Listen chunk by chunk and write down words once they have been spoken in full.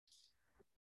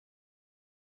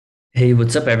Hey,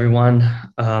 what's up, everyone?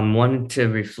 Wanted to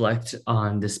reflect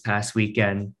on this past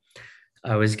weekend.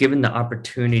 I was given the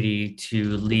opportunity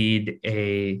to lead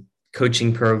a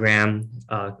coaching program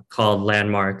called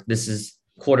Landmark. This is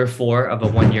quarter four of a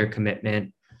one-year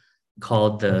commitment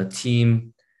called the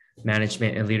Team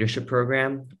Management and Leadership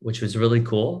Program, which was really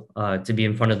cool to be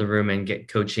in front of the room and get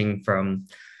coaching from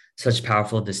such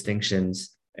powerful distinctions.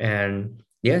 And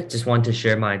yeah, just wanted to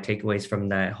share my takeaways from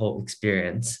that whole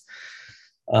experience.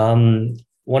 Um,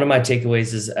 One of my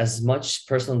takeaways is as much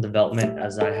personal development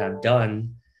as I have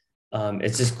done,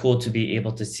 it's just cool to be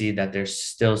able to see that there's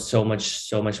still so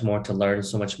much more to learn,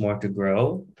 so much more to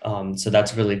grow. So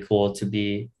that's really cool to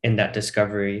be in that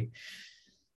discovery.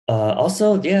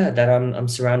 Also, yeah, that I'm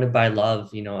surrounded by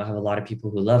love. You know, I have a lot of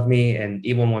people who love me, and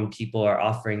even when people are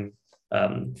offering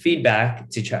feedback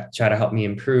to try to help me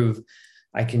improve,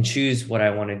 I can choose what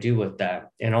I want to do with that,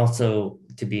 and also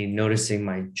to be noticing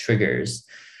my triggers.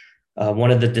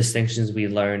 One of the distinctions we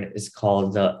learn is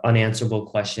called the unanswerable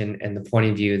question and the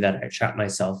point of view that I trap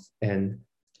myself in.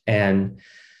 And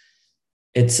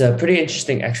it's a pretty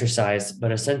interesting exercise,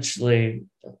 but essentially,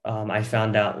 I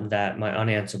found out that my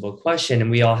unanswerable question,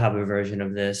 and we all have a version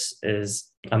of this,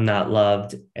 is I'm not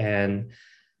loved and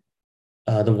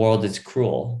the world is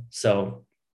cruel. So,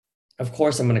 of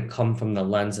course, I'm going to come from the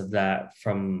lens of that,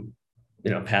 from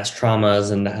past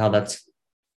traumas and how that's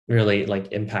really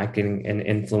like impacting and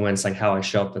influence like how I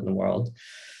show up in the world.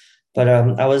 But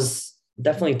I was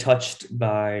definitely touched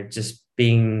by just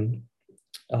being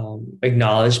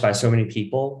acknowledged by so many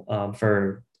people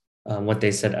for what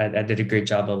they said. I did a great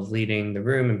job of leading the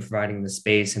room and providing the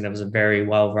space, and it was a very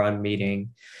well run meeting.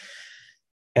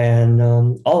 And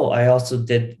I also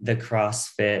did the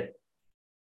CrossFit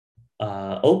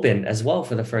open as well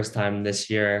for the first time this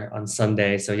year on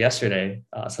Sunday, so yesterday.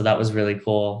 So that was really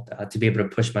cool to be able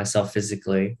to push myself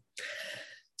physically.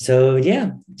 So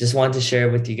yeah, just wanted to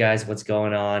share with you guys what's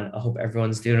going on. I hope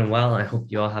everyone's doing well. I hope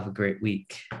you all have a great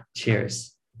week.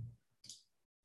 Cheers.